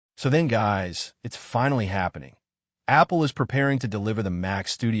So then, guys, it's finally happening. Apple is preparing to deliver the Mac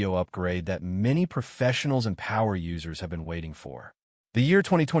Studio upgrade that many professionals and power users have been waiting for. The year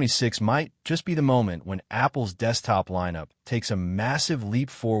 2026 might just be the moment when Apple's desktop lineup takes a massive leap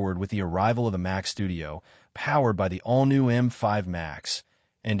forward with the arrival of the Mac Studio, powered by the all-new M5 Max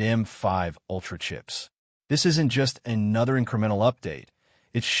and M5 Ultra chips. This isn't just another incremental update.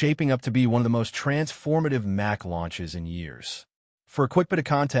 It's shaping up to be one of the most transformative Mac launches in years. For a quick bit of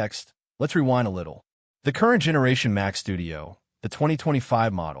context, let's rewind a little. The current generation Mac Studio, the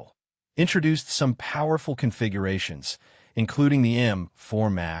 2025 model, introduced some powerful configurations, including the M4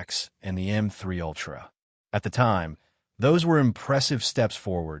 Max and the M3 Ultra. At the time, those were impressive steps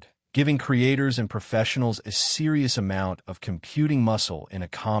forward, giving creators and professionals a serious amount of computing muscle in a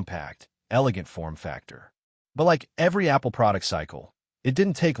compact, elegant form factor. But like every Apple product cycle, it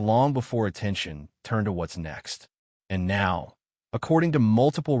didn't take long before attention turned to what's next. And now, according to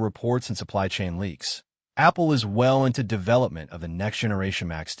multiple reports and supply chain leaks, Apple is well into development of the next-generation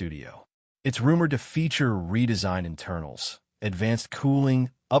Mac Studio. It's rumored to feature redesigned internals, advanced cooling,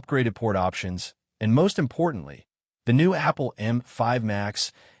 upgraded port options, and most importantly, the new Apple M5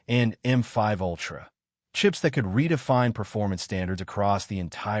 Max and M5 Ultra, chips that could redefine performance standards across the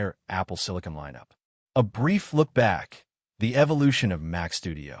entire Apple Silicon lineup. A brief look back, the evolution of Mac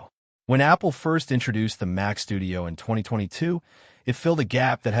Studio. When Apple first introduced the Mac Studio in 2022, it filled a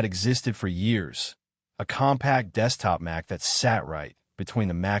gap that had existed for years. A compact desktop Mac that sat right between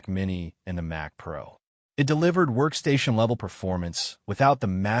the Mac Mini and the Mac Pro. It delivered workstation-level performance without the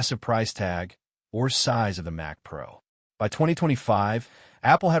massive price tag or size of the Mac Pro. By 2025,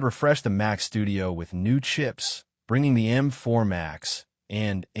 Apple had refreshed the Mac Studio with new chips, bringing the M4 Max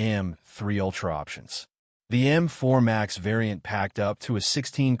and M3 Ultra options. The M4 Max variant packed up to a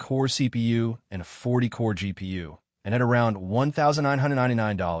 16-core CPU and a 40-core GPU, and at around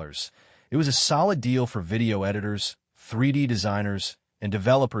 $1,999, it was a solid deal for video editors, 3D designers, and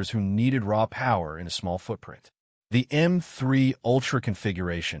developers who needed raw power in a small footprint. The M3 Ultra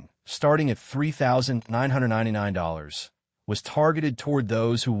configuration, starting at $3,999, was targeted toward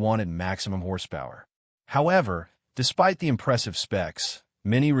those who wanted maximum horsepower. However, despite the impressive specs,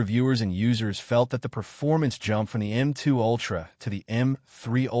 many reviewers and users felt that the performance jump from the M2 Ultra to the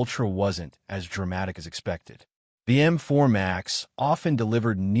M3 Ultra wasn't as dramatic as expected. The M4 Max often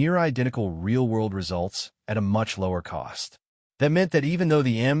delivered near-identical real-world results at a much lower cost. That meant that even though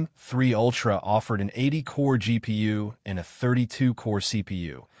the M3 Ultra offered an 80-core GPU and a 32-core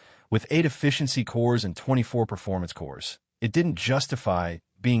CPU, with 8 efficiency cores and 24 performance cores, it didn't justify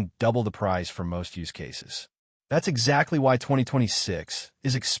being double the price for most use cases. That's exactly why 2026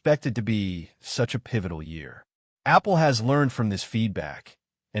 is expected to be such a pivotal year. Apple has learned from this feedback,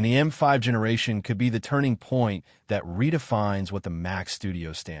 and the M5 generation could be the turning point that redefines what the Mac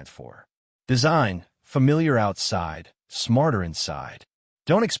Studio stands for. Design, familiar outside, smarter inside.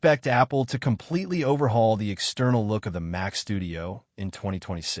 Don't expect Apple to completely overhaul the external look of the Mac Studio in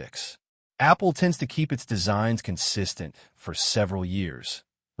 2026. Apple tends to keep its designs consistent for several years,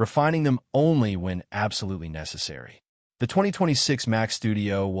 refining them only when absolutely necessary. The 2026 Mac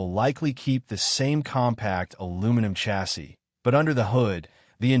Studio will likely keep the same compact aluminum chassis, but under the hood,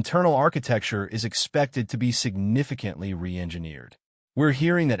 the internal architecture is expected to be significantly re-engineered. We're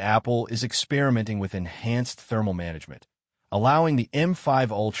hearing that Apple is experimenting with enhanced thermal management, allowing the M5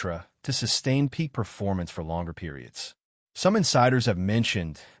 Ultra to sustain peak performance for longer periods. Some insiders have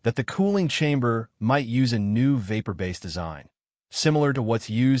mentioned that the cooling chamber might use a new vapor-based design, similar to what's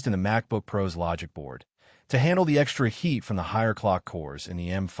used in the MacBook Pro's logic board, to handle the extra heat from the higher clock cores in the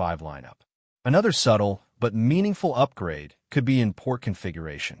M5 lineup. Another subtle but meaningful upgrade could be in port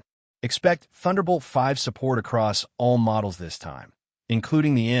configuration. Expect Thunderbolt 5 support across all models this time,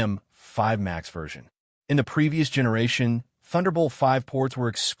 including the M5 Max version. In the previous generation, Thunderbolt 5 ports were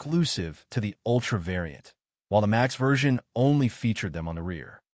exclusive to the Ultra variant, while the Max version only featured them on the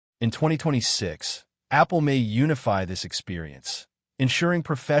rear. In 2026, Apple may unify this experience, ensuring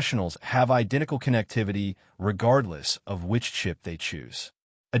professionals have identical connectivity regardless of which chip they choose.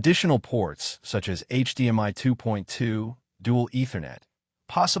 Additional ports, such as HDMI 2.2, dual Ethernet,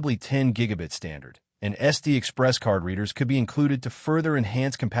 possibly 10 gigabit standard, and SD Express card readers could be included to further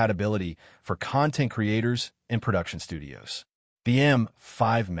enhance compatibility for content creators and production studios. The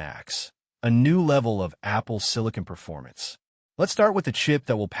M5 Max, a new level of Apple silicon performance. Let's start with the chip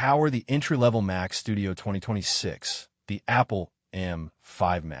that will power the entry-level Mac Studio 2026, the Apple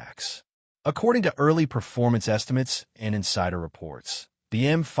M5 Max. According to early performance estimates and insider reports, the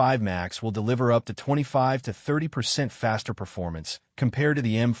M5 Max will deliver up to 25 to 30% faster performance compared to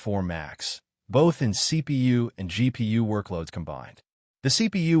the M4 Max, both in CPU and GPU workloads combined. The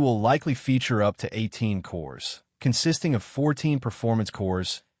CPU will likely feature up to 18 cores, consisting of 14 performance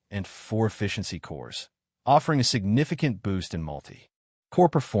cores and 4 efficiency cores, offering a significant boost in multi-core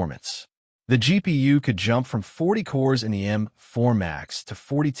performance. The GPU could jump from 40 cores in the M4 Max to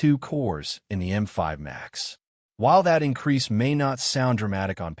 42 cores in the M5 Max. While that increase may not sound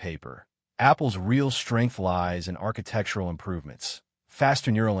dramatic on paper, Apple's real strength lies in architectural improvements,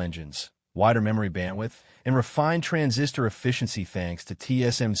 faster neural engines, wider memory bandwidth, and refined transistor efficiency thanks to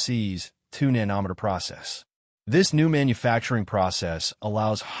TSMC's 2-nanometer process. This new manufacturing process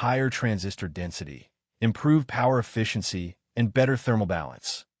allows higher transistor density, improved power efficiency, and better thermal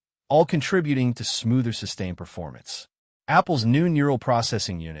balance, all contributing to smoother sustained performance. Apple's new neural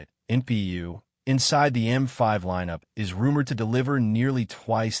processing unit, NPU, inside the M5 lineup is rumored to deliver nearly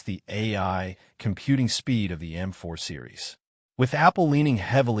twice the AI computing speed of the M4 series. With Apple leaning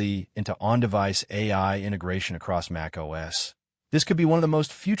heavily into on-device AI integration across macOS, this could be one of the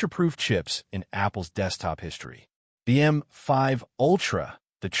most future-proof chips in Apple's desktop history. The M5 Ultra,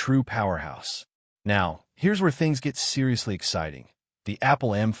 the true powerhouse. Now, here's where things get seriously exciting. The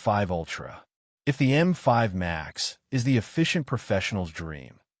Apple M5 Ultra. If the M5 Max is the efficient professional's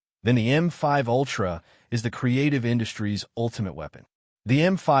dream, then the M5 Ultra is the creative industry's ultimate weapon. The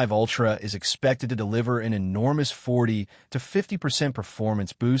M5 Ultra is expected to deliver an enormous 40 to 50%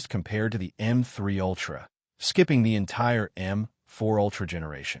 performance boost compared to the M3 Ultra, skipping the entire M4 Ultra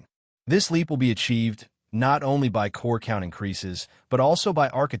generation. This leap will be achieved not only by core count increases, but also by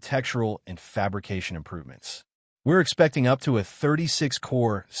architectural and fabrication improvements. We're expecting up to a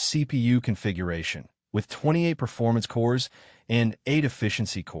 36-core CPU configuration with 28 performance cores and 8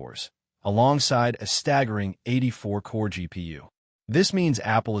 efficiency cores, alongside a staggering 84-core GPU. This means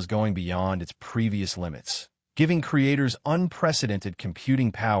Apple is going beyond its previous limits, giving creators unprecedented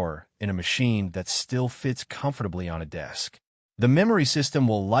computing power in a machine that still fits comfortably on a desk. The memory system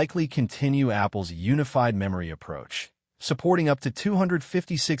will likely continue Apple's unified memory approach, supporting up to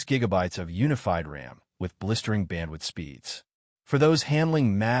 256 gigabytes of unified RAM with blistering bandwidth speeds. For those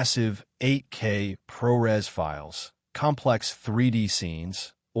handling massive 8K ProRes files, complex 3D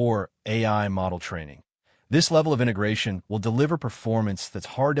scenes, or AI model training, this level of integration will deliver performance that's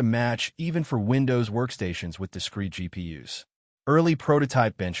hard to match even for Windows workstations with discrete GPUs. Early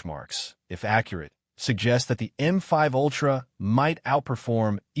prototype benchmarks, if accurate, suggest that the M5 Ultra might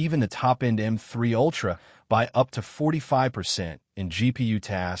outperform even the top-end M3 Ultra by up to 45% in GPU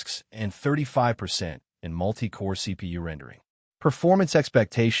tasks and 35% in multi-core CPU rendering. Performance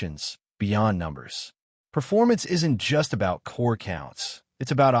expectations beyond numbers. Performance isn't just about core counts,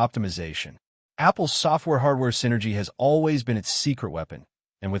 it's about optimization. Apple's software-hardware synergy has always been its secret weapon,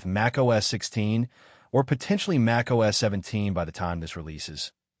 and with macOS 16, or potentially macOS 17 by the time this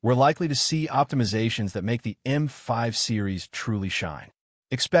releases, we're likely to see optimizations that make the M5 series truly shine.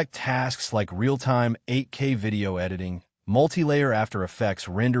 Expect tasks like real-time 8K video editing, multi-layer After Effects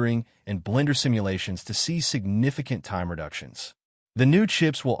rendering, and Blender simulations to see significant time reductions. The new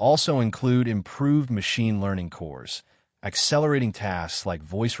chips will also include improved machine learning cores, accelerating tasks like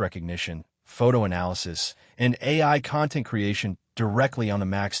voice recognition, photo analysis, and AI content creation directly on the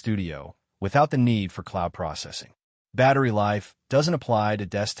Mac Studio without the need for cloud processing. Battery life doesn't apply to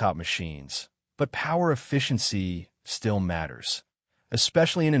desktop machines, but power efficiency still matters,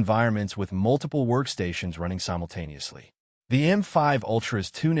 especially in environments with multiple workstations running simultaneously. The M5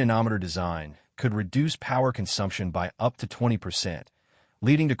 Ultra's 2-nanometer design could reduce power consumption by up to 20%,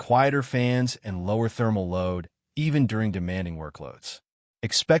 leading to quieter fans and lower thermal load even during demanding workloads.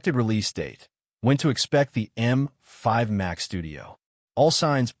 Expected release date. When to expect the M5 Max Studio. All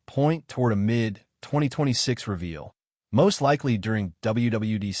signs point toward a mid-2026 reveal, most likely during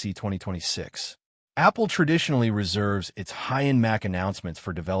WWDC 2026. Apple traditionally reserves its high-end Mac announcements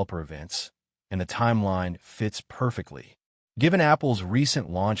for developer events, and the timeline fits perfectly. Given Apple's recent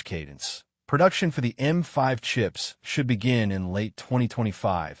launch cadence, production for the M5 chips should begin in late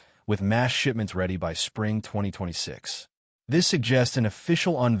 2025, with mass shipments ready by spring 2026. This suggests an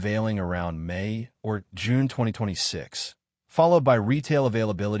official unveiling around May or June 2026, followed by retail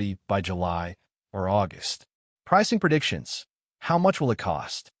availability by July or August. Pricing predictions. How much will it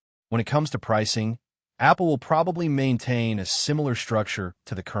cost? When it comes to pricing, Apple will probably maintain a similar structure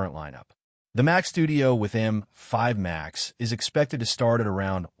to the current lineup. The Mac Studio with M5 Max is expected to start at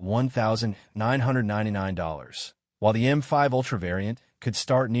around $1,999, while the M5 Ultra variant could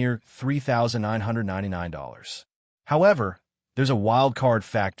start near $3,999. However, there's a wild-card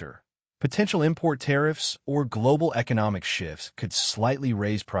factor. Potential import tariffs or global economic shifts could slightly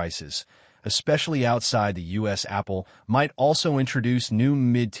raise prices, especially outside the U.S. Apple might also introduce new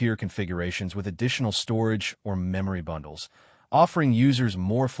mid-tier configurations with additional storage or memory bundles, offering users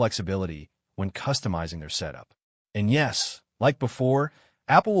more flexibility when customizing their setup. And yes, like before,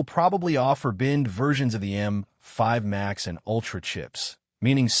 Apple will probably offer binned versions of the M5 Max and Ultra chips,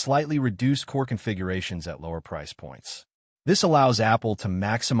 meaning slightly reduced core configurations at lower price points. This allows Apple to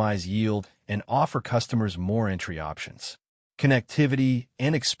maximize yield and offer customers more entry options. Connectivity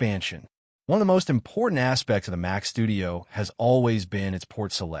and expansion. One of the most important aspects of the Mac Studio has always been its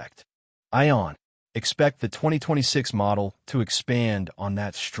port select. Ion. Expect the 2026 model to expand on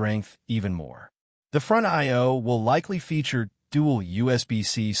that strength even more. The front I/O will likely feature dual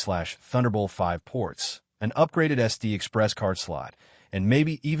USB-C/Thunderbolt 5 ports, an upgraded SD Express card slot, and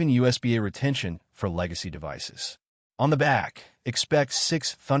maybe even USB-A retention for legacy devices. On the back, expect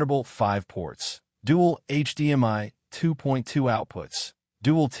 6 Thunderbolt 5 ports, dual HDMI 2.2 outputs,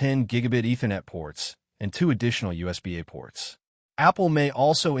 dual 10 gigabit Ethernet ports, and 2 additional USB-A ports. Apple may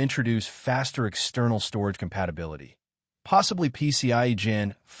also introduce faster external storage compatibility, possibly PCIe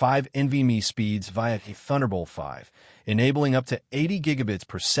Gen 5 NVMe speeds via a Thunderbolt 5, enabling up to 80 gigabits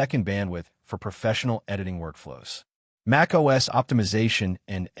per second bandwidth for professional editing workflows. macOS optimization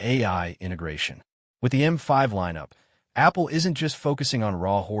and AI integration. With the M5 lineup, Apple isn't just focusing on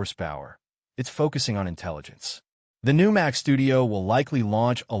raw horsepower, it's focusing on intelligence. The new Mac Studio will likely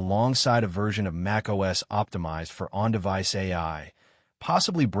launch alongside a version of macOS optimized for on-device AI,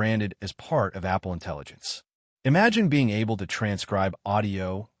 possibly branded as part of Apple Intelligence. Imagine being able to transcribe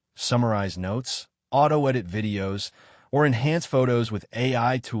audio, summarize notes, auto-edit videos, or enhance photos with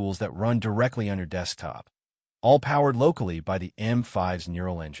AI tools that run directly on your desktop, all powered locally by the M5's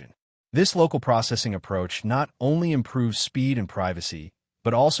neural engine. This local processing approach not only improves speed and privacy,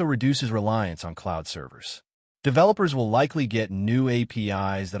 but also reduces reliance on cloud servers. Developers will likely get new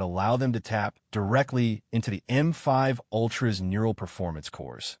APIs that allow them to tap directly into the M5 Ultra's neural performance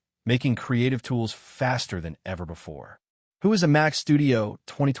cores, making creative tools faster than ever before. Who is the Mac Studio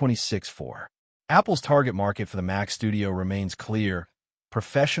 2026 for? Apple's target market for the Mac Studio remains clear: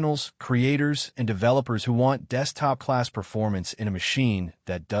 professionals, creators, and developers who want desktop-class performance in a machine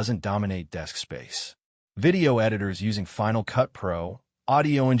that doesn't dominate desk space. Video editors using Final Cut Pro,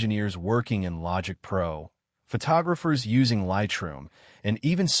 audio engineers working in Logic Pro, photographers using Lightroom, and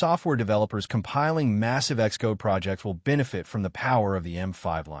even software developers compiling massive Xcode projects will benefit from the power of the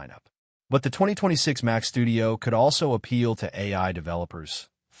M5 lineup. But the 2026 Mac Studio could also appeal to AI developers,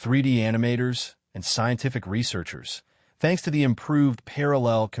 3D animators, and scientific researchers, thanks to the improved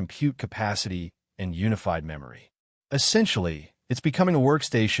parallel compute capacity and unified memory. Essentially, it's becoming a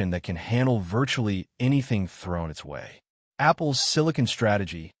workstation that can handle virtually anything thrown its way. Apple's silicon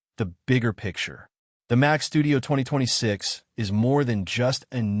strategy, the bigger picture. The Mac Studio 2026 is more than just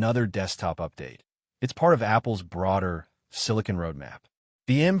another desktop update. It's part of Apple's broader silicon roadmap.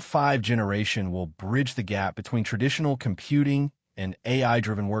 The M5 generation will bridge the gap between traditional computing and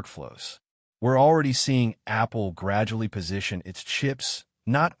AI-driven workflows. We're already seeing Apple gradually position its chips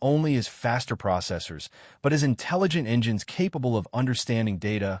not only as faster processors, but as intelligent engines capable of understanding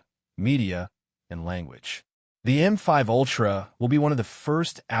data, media, and language. The M5 Ultra will be one of the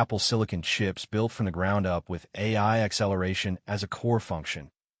first Apple Silicon chips built from the ground up with AI acceleration as a core function,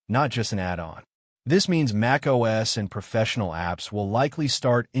 not just an add-on. This means macOS and professional apps will likely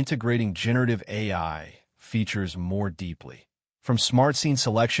start integrating generative AI features more deeply, from smart scene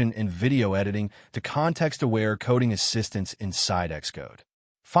selection and video editing to context-aware coding assistance inside Xcode.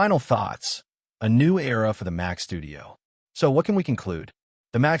 Final thoughts: a new era for the Mac Studio. So what can we conclude?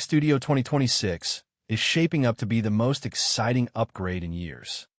 The Mac Studio 2026 is shaping up to be the most exciting upgrade in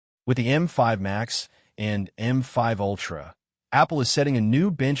years. With the M5 Max and M5 Ultra, Apple is setting a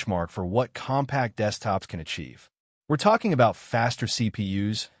new benchmark for what compact desktops can achieve. We're talking about faster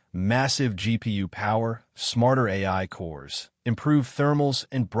CPUs, massive GPU power, smarter AI cores, improved thermals,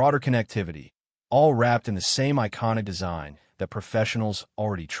 and broader connectivity, all wrapped in the same iconic design that professionals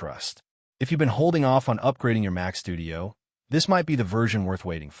already trust. If you've been holding off on upgrading your Mac Studio, this might be the version worth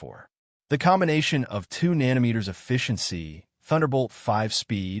waiting for. The combination of 2 nanometers efficiency, Thunderbolt 5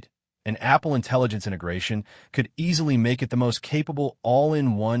 speed, and Apple Intelligence integration could easily make it the most capable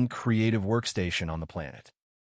all-in-one creative workstation on the planet.